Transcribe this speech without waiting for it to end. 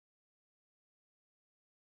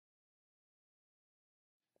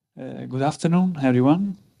Good afternoon,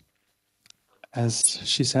 everyone. As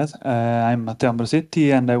she said, I'm Matteo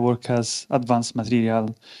Ambrosetti and I work as advanced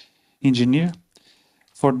material engineer.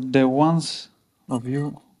 For the ones of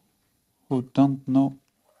you who don't know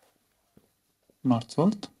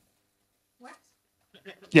Northvolt. What?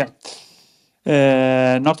 Yeah.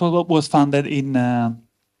 Northvolt was founded in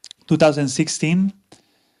 2016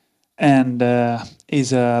 and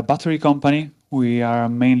is a battery company. We are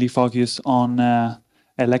mainly focused on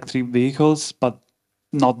electric vehicles, but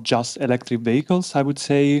not just electric vehicles, I would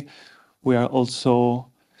say. We are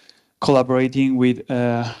also collaborating with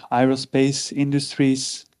aerospace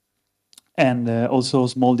industries and also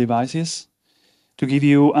small devices. To give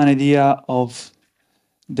you an idea of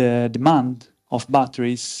the demand of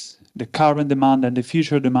batteries, the current demand and the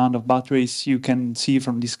future demand of batteries, you can see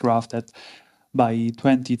from this graph that by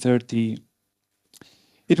 2030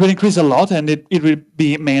 it will increase a lot, and it will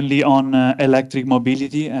be mainly on electric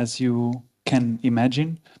mobility, as you can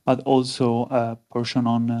imagine, but also a portion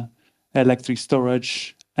on electric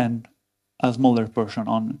storage and a smaller portion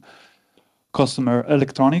on customer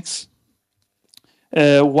electronics.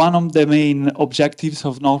 One of the main objectives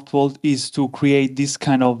of Northvolt is to create this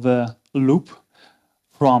kind of loop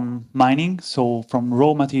from mining, so from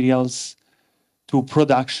raw materials to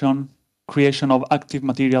production, creation of active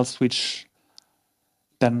materials, which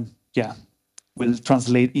then, will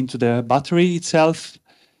translate into the battery itself.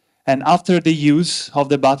 And after the use of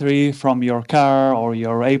the battery from your car or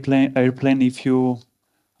your airplane, if you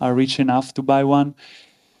are rich enough to buy one,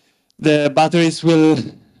 the batteries will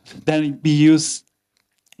then be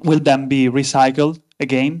recycled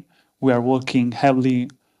again. We are working heavily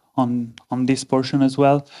on this portion as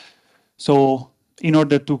well. So in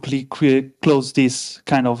order to close this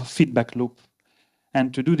kind of feedback loop,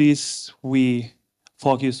 and to do this, we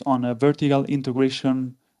focus on a vertical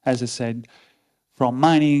integration, as I said, from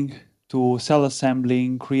mining to cell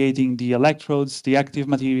assembling, creating the electrodes, the active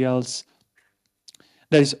materials.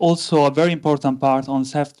 There is also a very important part on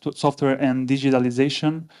software and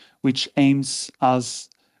digitalization, which allows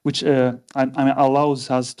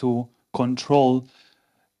us to control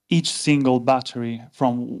each single battery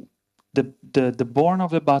from the born of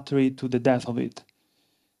the battery to the death of it.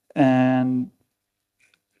 And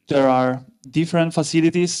there are different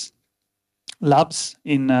facilities, labs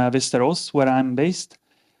in Västerås, where I'm based,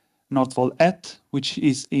 Northvolt ET, which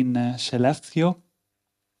is in Skellefteå.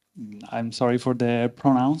 I'm sorry for the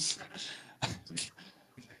pronounce.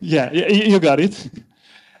 Yeah, you got it.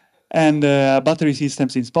 And battery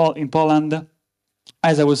systems in Poland.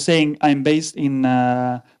 As I was saying, I'm based in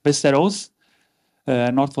Västerås,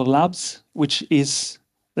 Northvolt Labs, which is,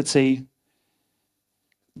 let's say,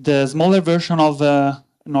 the smaller version of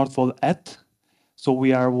Northvolt ET. So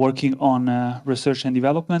we are working on research and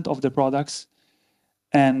development of the products.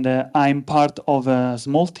 And I'm part of a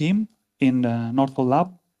small team in the Northvolt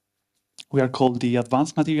Lab. We are called the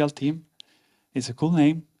Advanced Material Team. It's a cool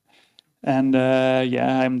name. And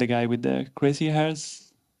I'm the guy with the crazy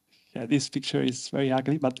hairs. Yeah, this picture is very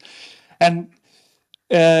ugly, but... And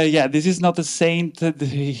this is not a saint that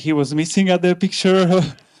he was missing at the picture.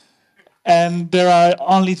 And there are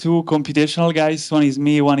only two computational guys. One is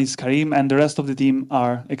me, one is Karim, and the rest of the team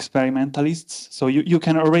are experimentalists. So you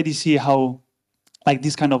can already see how, like,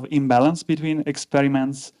 this kind of imbalance between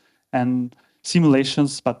experiments and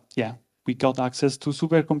simulations. But yeah, we got access to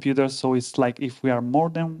supercomputers, so it's like if we are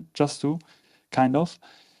more than just two, kind of.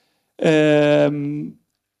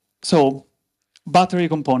 So battery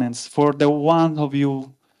components. For the one of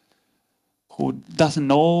you who doesn't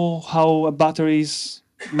know how a battery is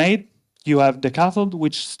made, you have the cathode,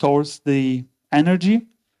 which stores the energy.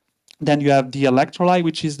 Then you have the electrolyte,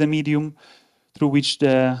 which is the medium through which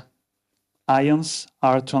the ions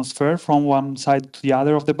are transferred from one side to the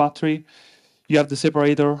other of the battery. You have the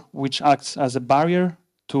separator, which acts as a barrier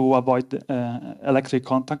to avoid electric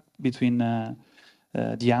contact between the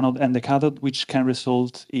anode and the cathode, which can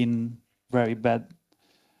result in very bad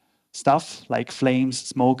stuff like flames,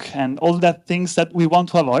 smoke, and all that things that we want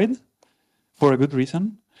to avoid for a good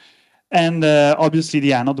reason. And obviously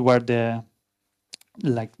the anode, where the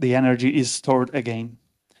energy is stored again.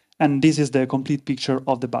 And this is the complete picture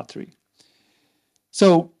of the battery.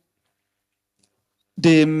 So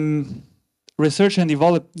the research and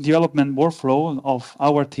development workflow of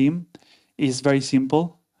our team is very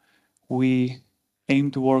simple. We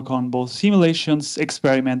aim to work on both simulations,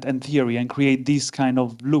 experiment, and theory, and create this kind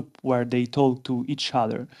of loop where they talk to each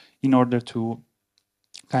other in order to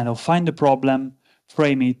kind of find the problem,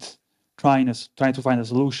 frame it, trying to find a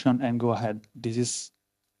solution, and go ahead. This is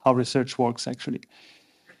how research works, actually.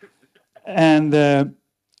 And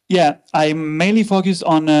Yeah, I'm mainly focused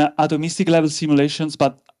on atomistic level simulations,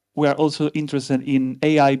 but we are also interested in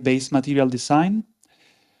AI-based material design.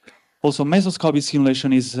 Also, mesoscopic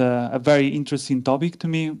simulation is a very interesting topic to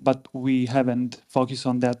me, but we haven't focused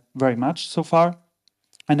on that very much so far.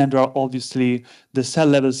 And then there are obviously the cell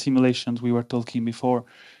level simulations we were talking before.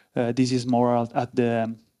 This is more at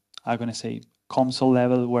the, I'm going to say, console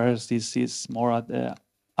level, whereas this is more at the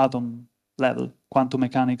atom level, quantum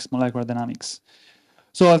mechanics, molecular dynamics.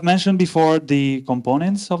 So I've mentioned before the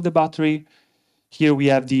components of the battery. Here we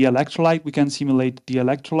have the electrolyte. We can simulate the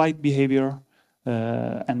electrolyte behavior,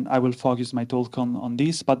 and I will focus my talk on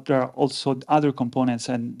this, but there are also other components,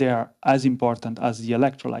 and they are as important as the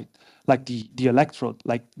electrolyte, like the electrode,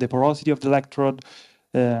 like the porosity of the electrode,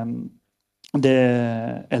 the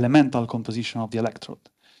elemental composition of the electrode.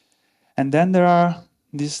 And then there are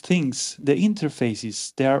these things, the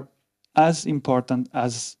interfaces. They are as important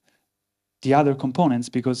as the other components,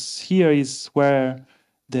 because here is where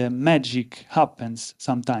the magic happens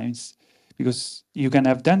sometimes, because you can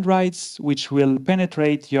have dendrites which will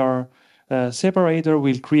penetrate your separator,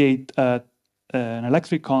 will create an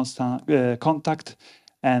electric contact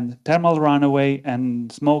and thermal runaway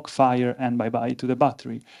and smoke fire and bye-bye to the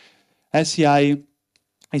battery. SCI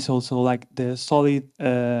is also like the solid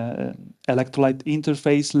electrolyte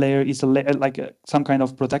interface layer, is some kind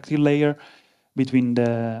of protective layer between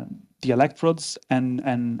the electrodes and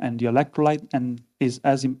the electrolyte, and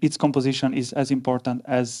its composition is as important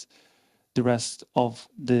as the rest of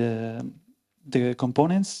the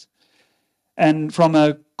components. And from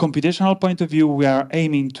a computational point of view, we are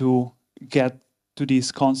aiming to get to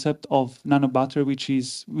this concept of nanobattery,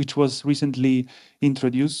 which was recently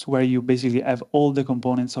introduced, where you basically have all the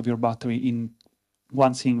components of your battery in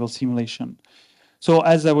one single simulation. So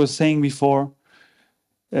as I was saying before,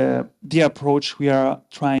 the approach we are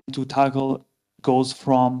trying to tackle goes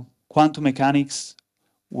from quantum mechanics,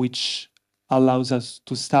 which allows us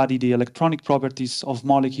to study the electronic properties of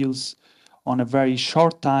molecules on a very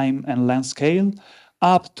short time and length scale,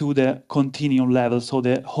 up to the continuum level, so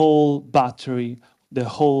the whole battery, the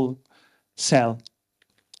whole cell.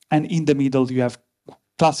 And in the middle, you have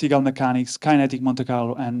classical mechanics, kinetic Monte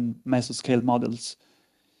Carlo, and mesoscale models.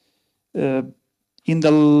 In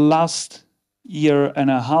the last year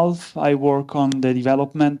and a half, I work on the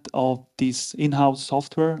development of this in-house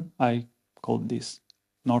software. I call this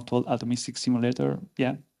Northvolt Atomistic Simulator.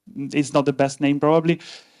 Yeah, it's not the best name probably.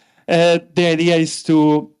 The idea is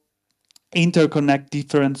to interconnect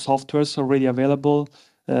different softwares already available,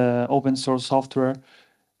 open source software,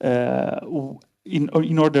 in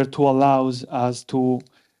order to allow us to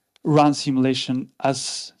run simulation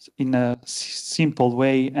as in a simple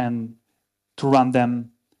way and to run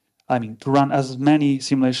them, to run as many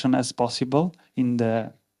simulations as possible in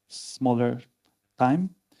the smaller time.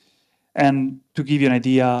 And to give you an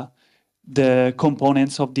idea, the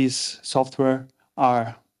components of this software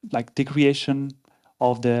are like the creation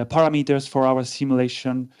of the parameters for our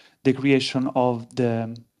simulation, the creation of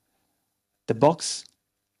the box,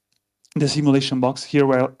 the simulation box. Here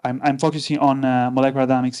where I'm focusing on molecular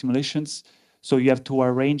dynamic simulations. So you have to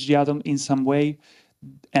arrange the atom in some way,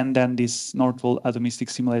 and then this Northvolt atomistic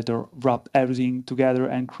simulator wraps everything together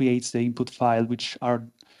and creates the input file, which are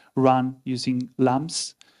run using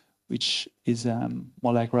LAMMPS, which is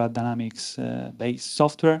molecular dynamics based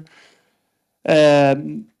software,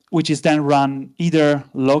 which is then run either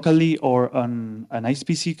locally or on an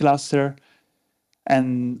HPC cluster.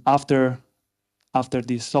 And after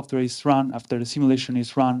this software is run, after the simulation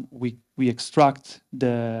is run, we extract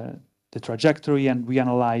the trajectory and we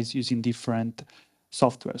analyze using different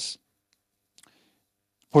softwares.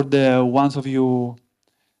 For the ones of you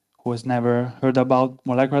who has never heard about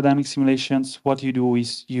molecular dynamic simulations, what you do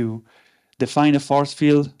is you define a force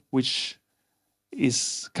field, which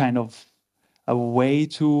is kind of a way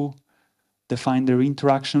to define the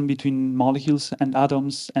interaction between molecules and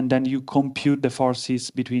atoms, and then you compute the forces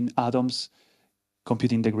between atoms,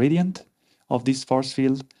 computing the gradient of this force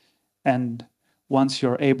field. And once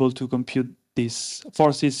you're able to compute these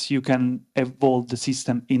forces, you can evolve the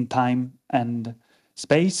system in time and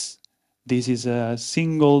space. This is a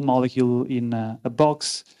single molecule in a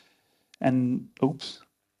box, and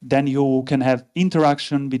then you can have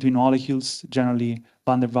interaction between molecules, generally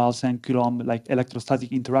van der Waals and Coulomb, like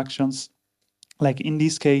electrostatic interactions. Like in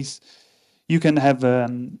this case, you can have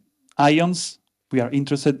ions. We are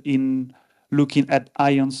interested in looking at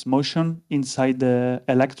ions motion inside the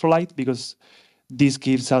electrolyte, because this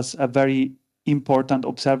gives us a very important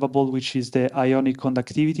observable, which is the ionic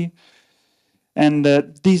conductivity. And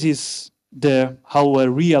this is how a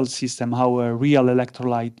real system, how a real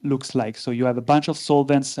electrolyte looks like. So you have a bunch of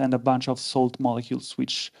solvents and a bunch of salt molecules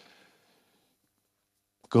which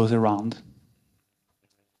goes around.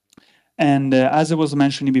 And as I was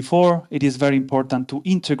mentioning before, it is very important to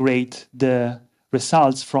integrate the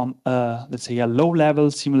results from, let's say, a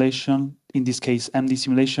low-level simulation, in this case, MD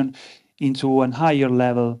simulation, into higher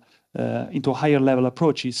level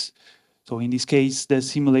approaches. So in this case, the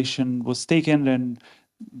simulation was taken and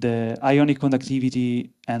the ionic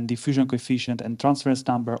conductivity and diffusion coefficient and transference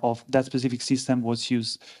number of that specific system was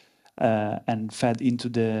used and fed into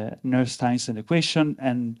the Nernst-Einstein equation.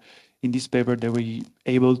 And in this paper, they were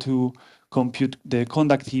able to compute the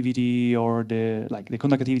conductivity or the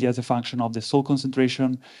conductivity as a function of the salt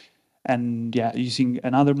concentration. And yeah, using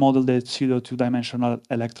another model, the pseudo two-dimensional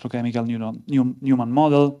electrochemical Newman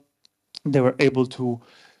model, they were able to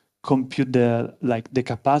compute the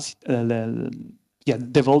capacity,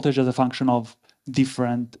 the voltage as a function of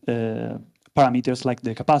different parameters like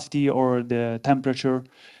the capacity or the temperature.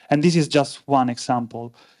 And this is just one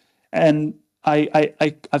example. And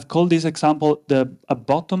I've called this example a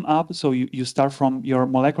bottom up. So you start from your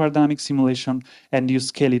molecular dynamics simulation and you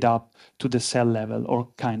scale it up to the cell level or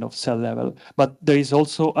kind of cell level. But there is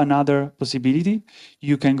also another possibility.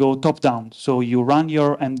 You can go top down. So you run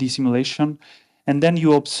your MD simulation and then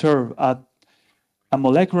you observe at a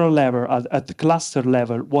molecular level, at the cluster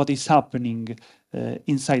level, what is happening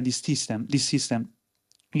inside this system.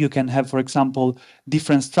 You can have, for example,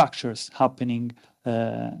 different structures happening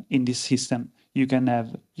in this system. You can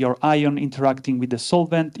have your ion interacting with the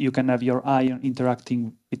solvent. You can have your ion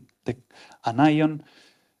interacting with an ion.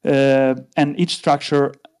 And each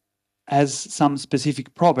structure has some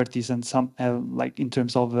specific properties and some, like in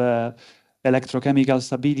terms of electrochemical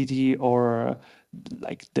stability or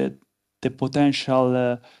like the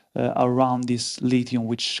potential around this lithium,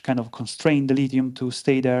 which kind of constrain the lithium to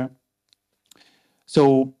stay there.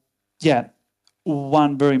 So yeah,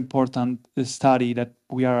 one very important study that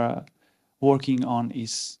we are working on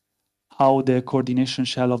is how the coordination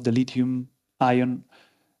shell of the lithium ion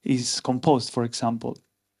is composed, for example.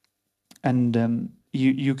 And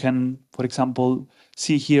you can, for example,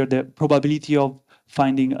 see here the probability of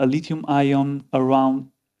finding a lithium ion around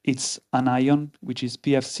its anion, which is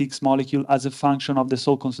PF6 molecule, as a function of the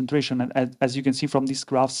salt concentration. And as you can see from these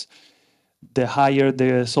graphs, the higher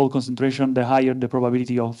the salt concentration, the higher the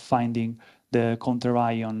probability of finding the counter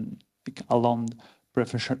ion along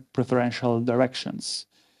preferential directions.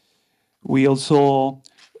 We also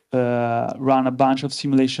run a bunch of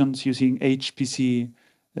simulations using HPC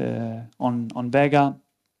on Vega,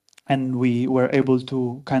 and we were able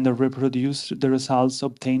to kind of reproduce the results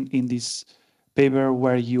obtained in this paper,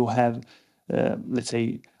 where you have, let's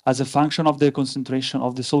say, as a function of the concentration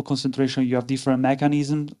of the salt concentration, you have different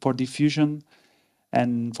mechanisms for diffusion,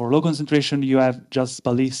 and for low concentration, you have just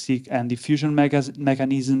ballistic and diffusion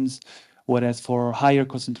mechanisms, whereas for higher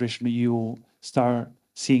concentration, you start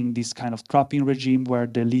seeing this kind of trapping regime where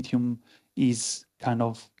the lithium is kind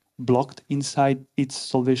of blocked inside its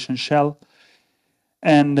solvation shell.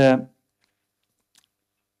 And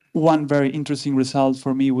one very interesting result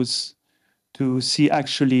for me was to see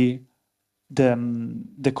actually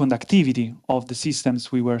the conductivity of the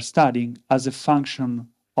systems we were studying as a function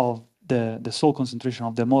of the salt concentration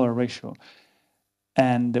of the molar ratio.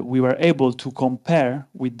 And we were able to compare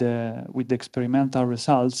with the experimental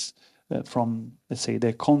results from, let's say,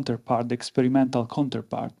 the counterpart, the experimental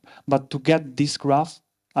counterpart. But to get this graph,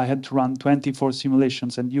 I had to run 24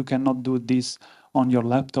 simulations, and you cannot do this on your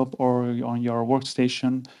laptop or on your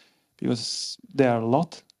workstation because there are a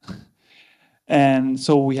lot. And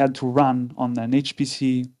so we had to run on an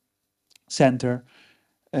HPC center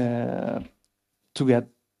to get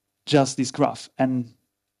just this graph. And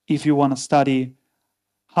if you want to study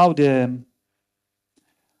how the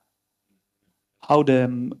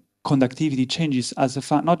conductivity changes as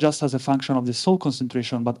not just as a function of the salt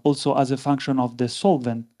concentration, but also as a function of the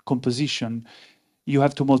solvent composition, you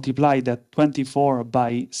have to multiply that 24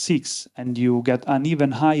 by 6, and you get an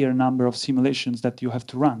even higher number of simulations that you have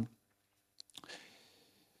to run.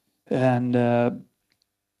 And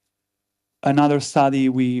another study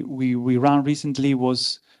we ran recently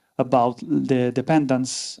was about the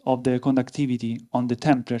dependence of the conductivity on the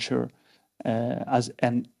temperature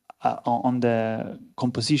on the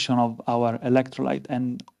composition of our electrolyte.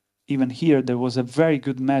 And even here, there was a very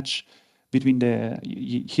good match between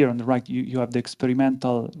here on the right, you have the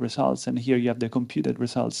experimental results, and here you have the computed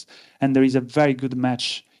results. And there is a very good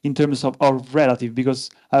match in terms of relative, because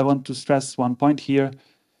I want to stress one point here.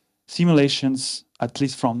 Simulations, at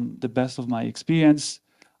least from the best of my experience,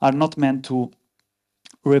 are not meant to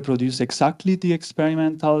reproduce exactly the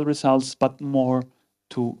experimental results, but more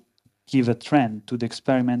to give a trend to the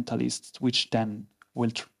experimentalists, which then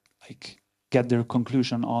will get their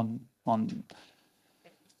conclusion on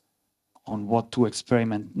what to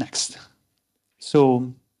experiment next.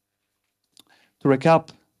 So to recap,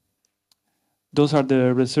 those are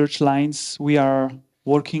the research lines we are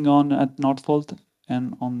working on at Northvolt,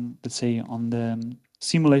 and on, let's say, on the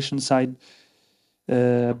simulation side,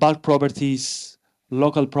 bulk properties,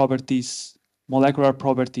 local properties, molecular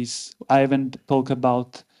properties. I haven't talked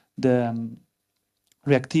about the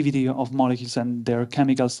reactivity of molecules and their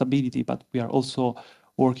chemical stability, but we are also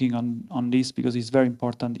working on this because it's very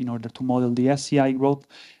important in order to model the SCI growth.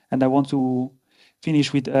 And I want to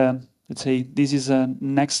finish with, let's say, this is a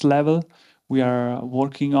next level we are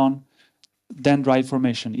working on. Dendrite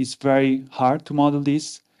formation. It's very hard to model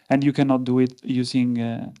this, and you cannot do it using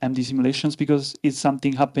MD simulations because it's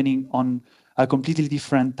something happening on a completely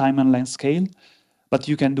different time and length scale. But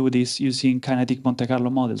you can do this using kinetic Monte Carlo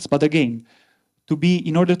models. But again,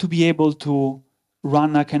 in order to be able to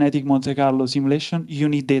run a kinetic Monte Carlo simulation, you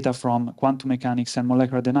need data from quantum mechanics and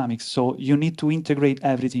molecular dynamics. So you need to integrate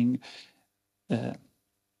everything,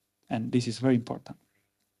 and this is very important.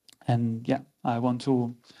 And yeah, I want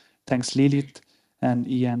to thanks Lilith and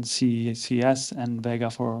ENCCS and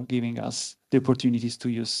Vega for giving us the opportunities to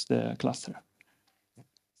use the cluster.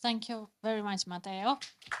 Thank you very much, Matteo.